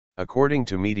According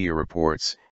to media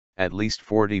reports, at least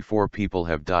 44 people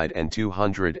have died and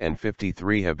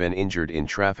 253 have been injured in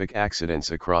traffic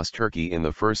accidents across Turkey in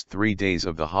the first 3 days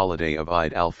of the holiday of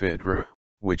Eid al-Fitr,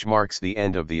 which marks the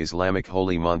end of the Islamic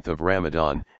holy month of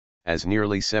Ramadan, as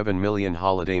nearly 7 million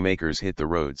holidaymakers hit the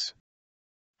roads.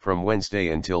 From Wednesday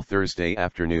until Thursday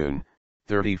afternoon,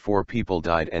 34 people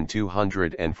died and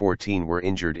 214 were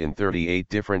injured in 38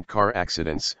 different car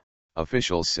accidents,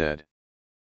 officials said.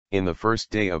 In the first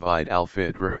day of Eid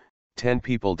al-Fitr, 10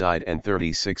 people died and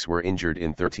 36 were injured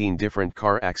in 13 different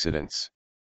car accidents.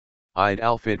 Eid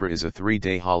al-Fitr is a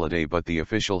 3-day holiday, but the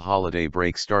official holiday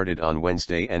break started on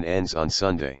Wednesday and ends on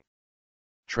Sunday.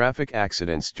 Traffic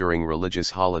accidents during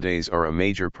religious holidays are a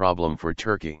major problem for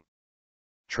Turkey.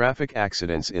 Traffic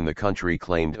accidents in the country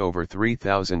claimed over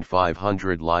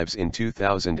 3,500 lives in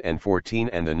 2014,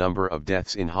 and the number of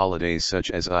deaths in holidays such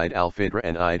as Eid al-Fitr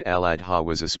and Eid al-Adha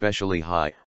was especially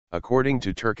high, according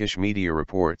to Turkish media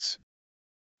reports.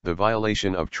 The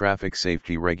violation of traffic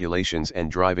safety regulations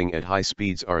and driving at high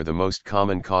speeds are the most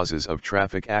common causes of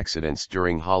traffic accidents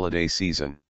during holiday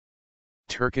season.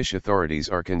 Turkish authorities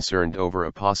are concerned over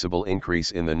a possible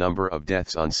increase in the number of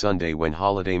deaths on Sunday, when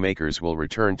holidaymakers will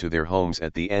return to their homes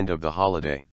at the end of the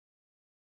holiday.